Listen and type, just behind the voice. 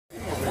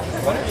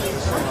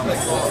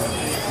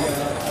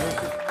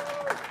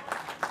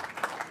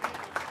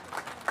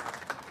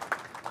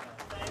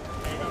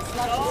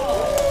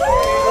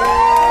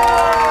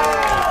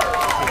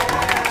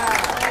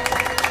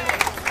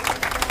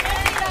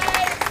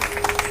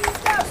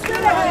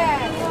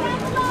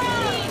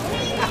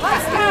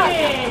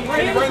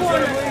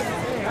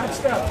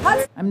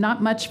I'm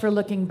not much for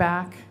looking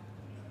back,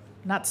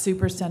 not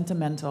super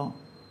sentimental,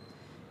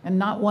 and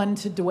not one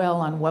to dwell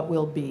on what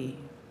will be.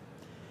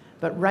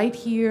 But right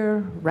here,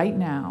 right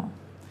now,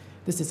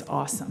 this is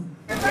awesome.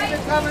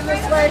 Coming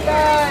this way,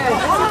 guys!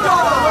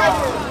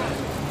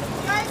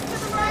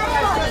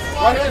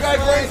 Right here,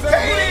 guys,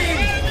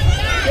 Katey!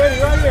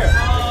 Katey, right here.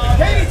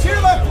 Katey, to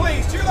your left,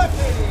 please. To your left,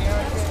 Katey.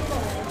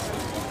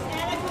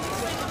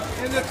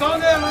 And the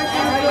tongue there,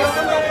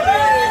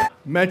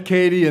 Met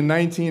Katey in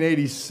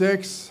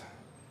 1986.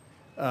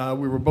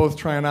 We were both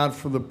trying out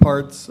for the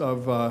parts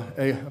of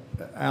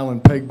Al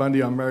and Peg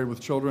Bundy on Married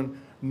with Children.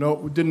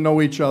 We didn't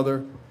know each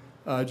other.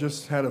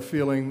 Just had a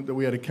feeling that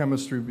we had a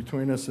chemistry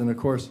between us, and of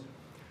course,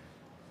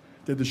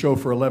 did the show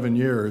for 11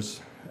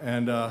 years,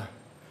 and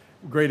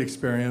great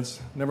experience.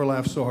 Never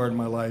laughed so hard in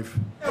my life.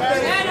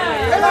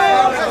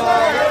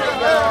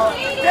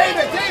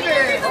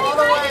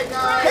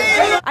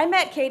 I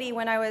met Katey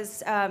when I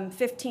was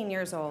 15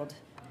 years old.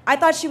 I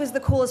thought she was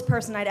the coolest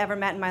person I'd ever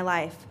met in my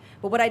life,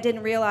 but what I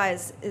didn't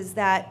realize is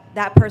that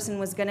that person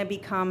was going to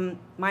become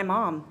my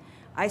mom.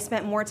 I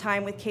spent more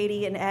time with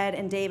Katey and Ed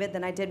and David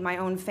than I did my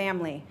own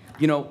family.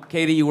 You know,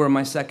 Katey, you were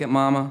my second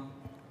mama,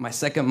 my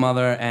second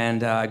mother,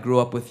 and I grew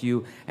up with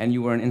you, and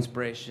you were an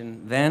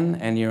inspiration then,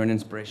 and you're an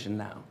inspiration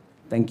now.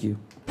 Thank you.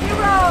 Katey,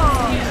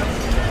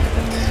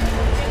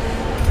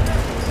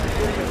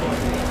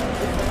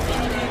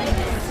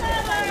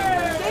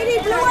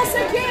 blow us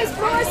a kiss!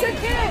 Blow us a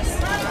kiss!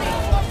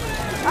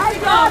 I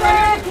got it!